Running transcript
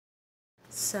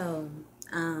So,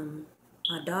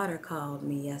 my daughter called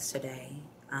me yesterday,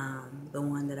 the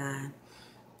one that I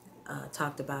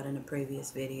talked about in a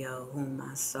previous video, whom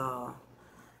I saw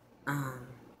um,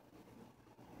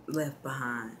 left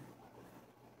behind.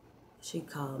 She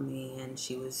called me and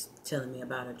she was telling me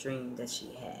about a dream that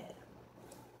she had.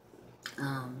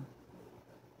 Um,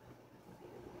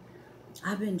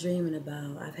 I've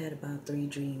had about 3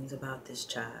 dreams about this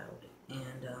child.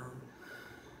 And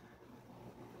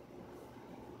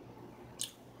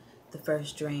the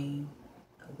first dream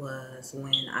was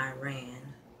when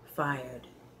Iran fired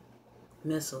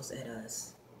missiles at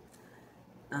us.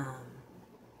 Um,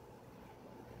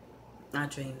 I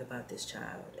dreamed about this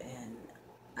child, and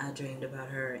I dreamed about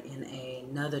her in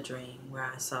another dream where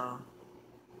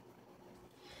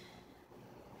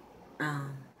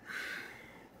um,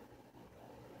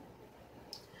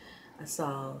 I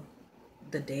saw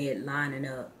the dead lining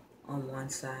up on one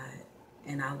side,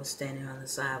 and I was standing on the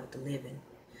side with the living,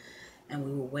 and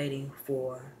we were waiting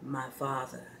for my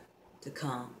father to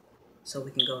come so we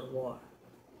can go to war.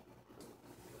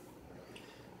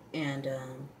 And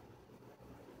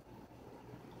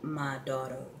my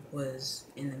daughter was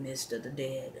in the midst of the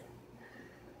dead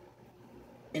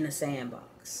in a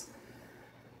sandbox.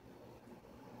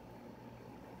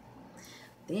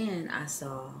 Then I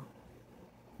saw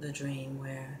the dream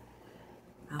where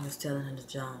I was telling her to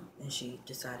jump and she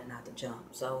decided not to jump.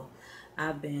 So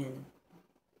I've been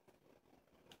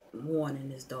warning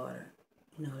this daughter,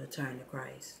 to turn to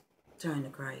Christ. Turn to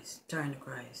Christ. Turn to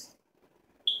Christ.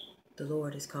 The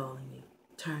Lord is calling you.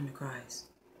 Turn to Christ.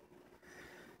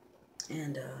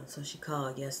 And so she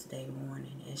called yesterday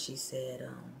morning and she said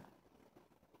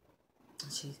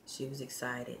she was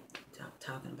excited,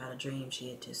 talking about a dream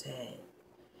she had just had.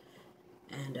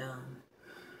 And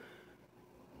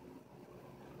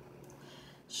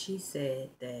she said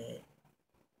that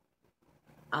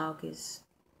August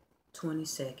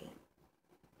 22nd,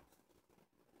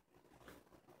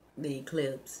 the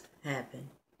eclipse happened.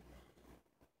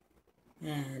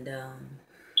 And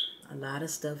a lot of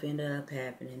stuff ended up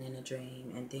happening in a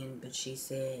dream. But she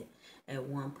said at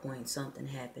one point something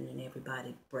happened and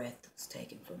everybody's breath was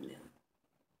taken from them.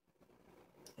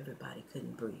 Everybody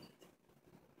couldn't breathe.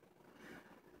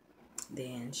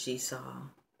 Then she saw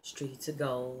streets of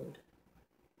gold,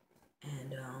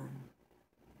 and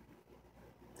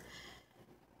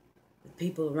the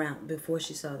people around, before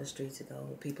she saw the streets of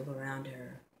gold, people around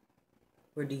her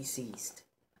were deceased.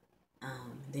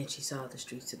 Then she saw the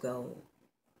streets of gold,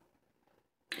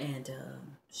 and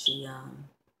she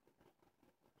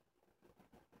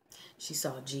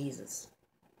saw Jesus,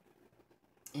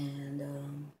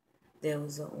 and there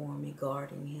was an army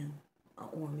guarding him, an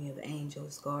army of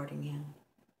angels guarding him,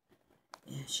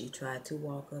 and she tried to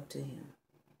walk up to him,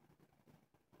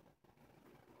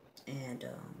 and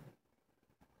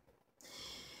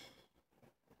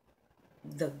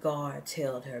the guards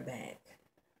held her back.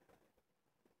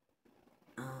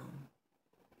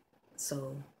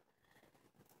 So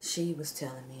she was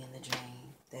telling me in the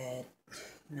dream that,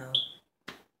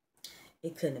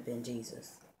 it couldn't have been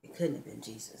Jesus. It couldn't have been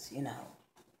Jesus,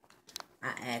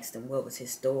 I asked him what was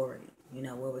his story,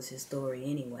 what was his story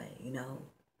anyway,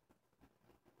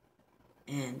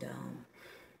 And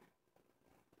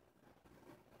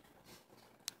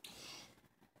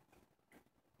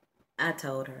I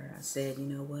told her, I said, you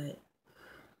know what?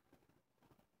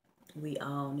 We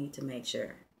all need to make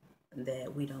sure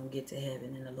that we don't get to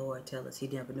heaven and the Lord tell us he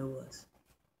never knew us.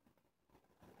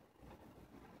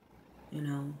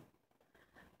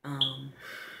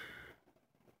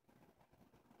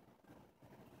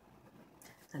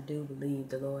 I do believe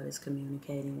the Lord is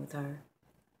communicating with her.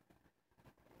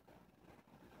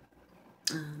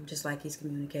 Just like he's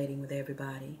communicating with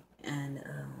everybody. And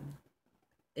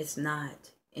it's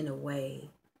not in a way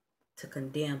to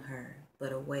condemn her,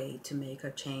 but a way to make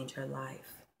her change her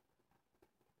life.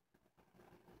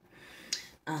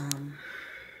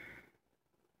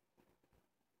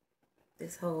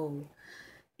 This whole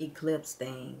eclipse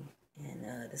thing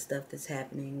and the stuff that's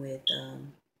happening with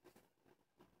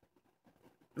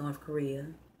North Korea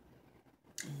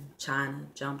and China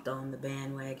jumped on the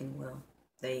bandwagon. Well,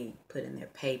 they put in their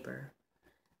paper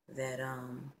that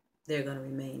they're going to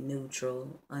remain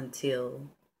neutral until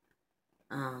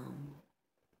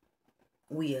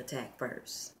we attack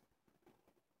first.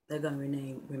 They're going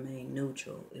to remain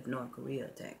neutral if North Korea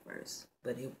attack first.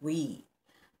 But if we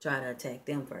try to attack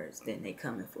them first, then they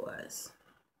coming for us.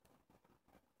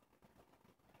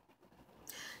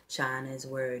 China is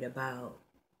worried about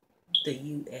the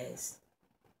U.S.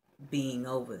 being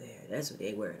over there. That's what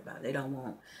they're worried about. They don't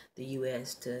want the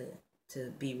U.S. to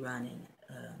be running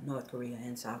North Korea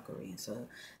and South Korea, so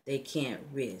they can't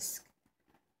risk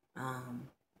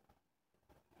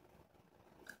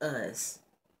us,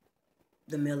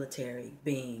 the military,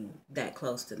 being that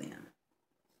close to them.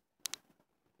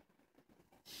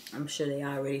 I'm sure they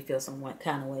already feel somewhat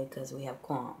kind of way because we have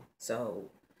Guam.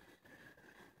 So,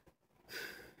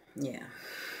 yeah.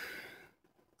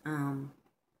 Y'all,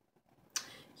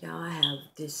 I have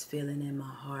this feeling in my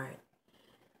heart,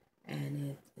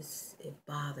 and it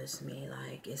bothers me.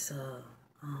 Like it's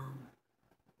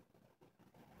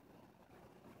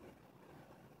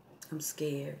I'm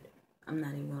scared. I'm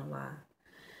not even gonna lie.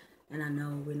 And I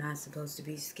know we're not supposed to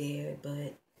be scared,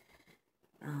 but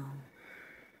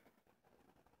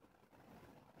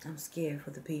I'm scared for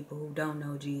the people who don't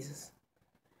know Jesus.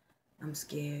 I'm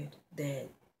scared that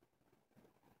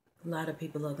a lot of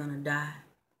people are gonna die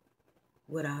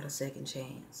without a second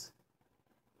chance.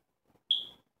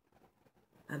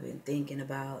 I've been thinking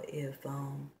about if,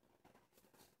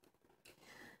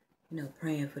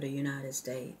 praying for the United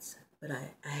States. But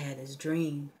I had this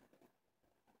dream.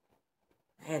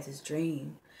 I had this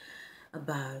dream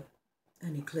about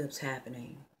an eclipse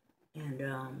happening. And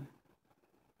an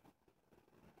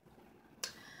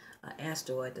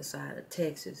asteroid the size of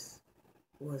Texas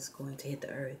was going to hit the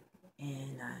earth.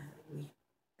 And we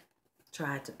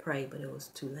tried to pray, but it was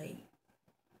too late.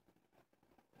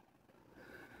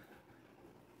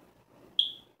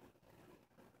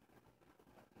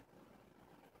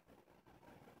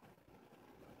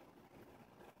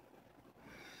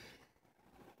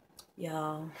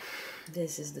 Y'all,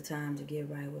 this is the time to get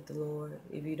right with the Lord.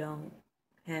 If you don't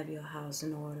have your house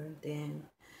in order, then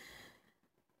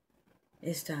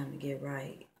it's time to get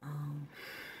right.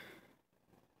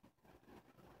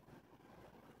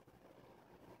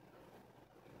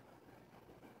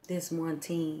 This one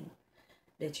team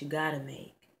that you gotta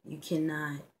make. You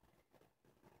cannot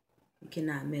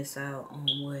miss out on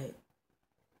what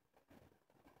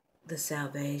the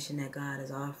salvation that God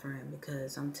is offering,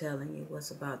 because I'm telling you,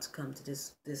 what's about to come to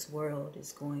this world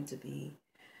is going to be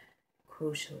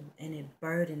crucial, and it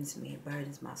burdens me. It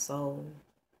burdens my soul,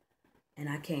 and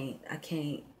I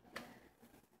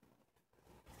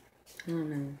don't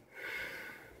know.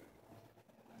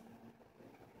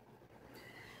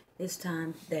 It's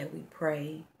time that we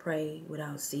pray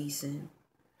without ceasing.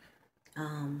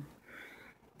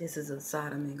 This is a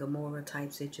Sodom and Gomorrah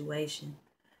type situation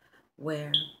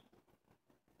where,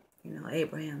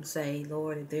 Abraham say,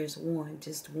 Lord, if there's one,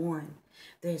 just one.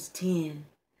 If there's 10,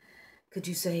 could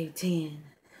you save 10?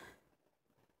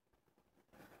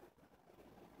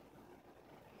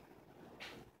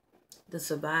 The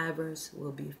survivors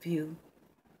will be few,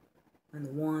 and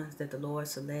the ones that the Lord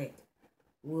select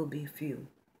will be few.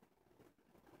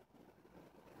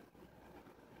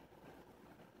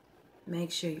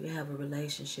 Make sure you have a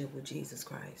relationship with Jesus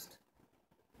Christ.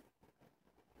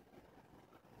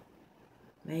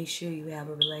 Make sure you have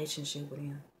a relationship with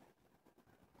Him.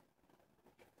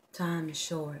 Time is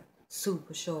short,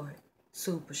 super short,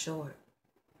 super short.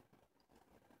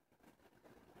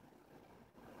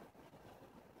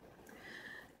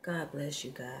 God bless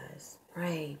you guys.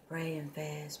 Pray and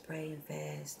fast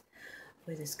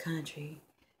for this country.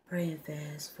 Pray and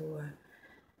fast for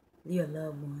your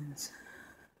loved ones.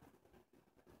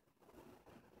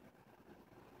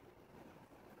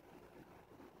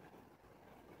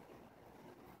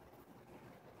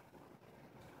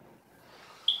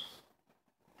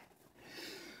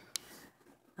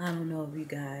 I don't know if you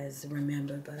guys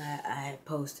remember, but I had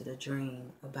posted a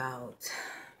dream about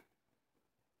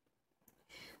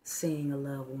seeing a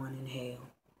loved one in hell.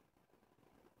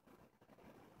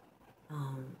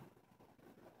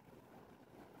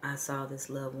 I saw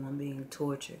this loved one being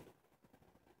tortured,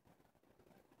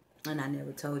 and I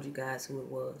never told you guys who it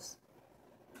was,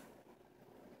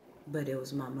 but it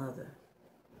was my mother.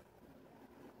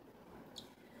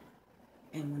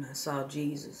 And when I saw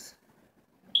Jesus,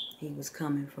 He was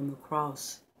coming from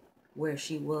across where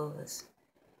she was,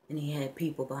 and He had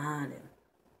people behind Him.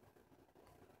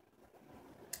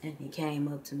 And He came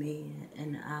up to me,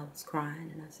 and I was crying,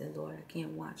 and I said, Lord, I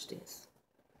can't watch this.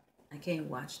 I can't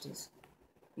watch this.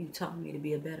 You taught me to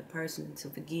be a better person and to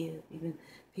forgive even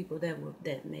people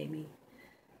that made me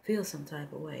feel some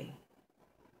type of way.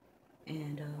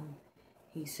 And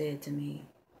He said to me,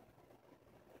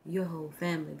 your whole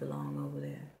family belong over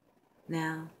there.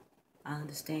 Now I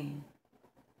understand.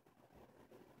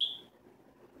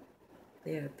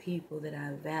 There are people that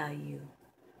I value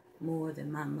more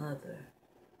than my mother,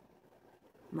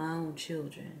 my own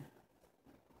children.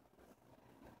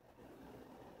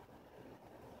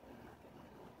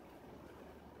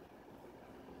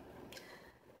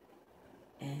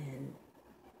 And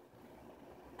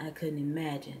couldn't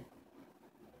imagine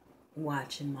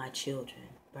watching my children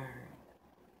burn.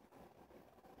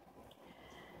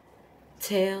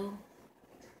 Tell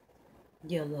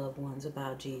your loved ones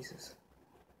about Jesus.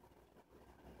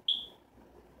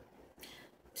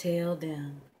 Tell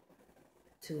them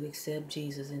to accept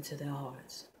Jesus into their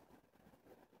hearts.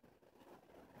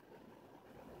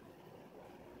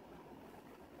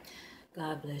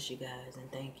 God bless you guys,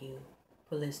 and thank you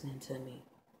for listening to me.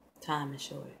 Time is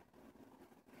short.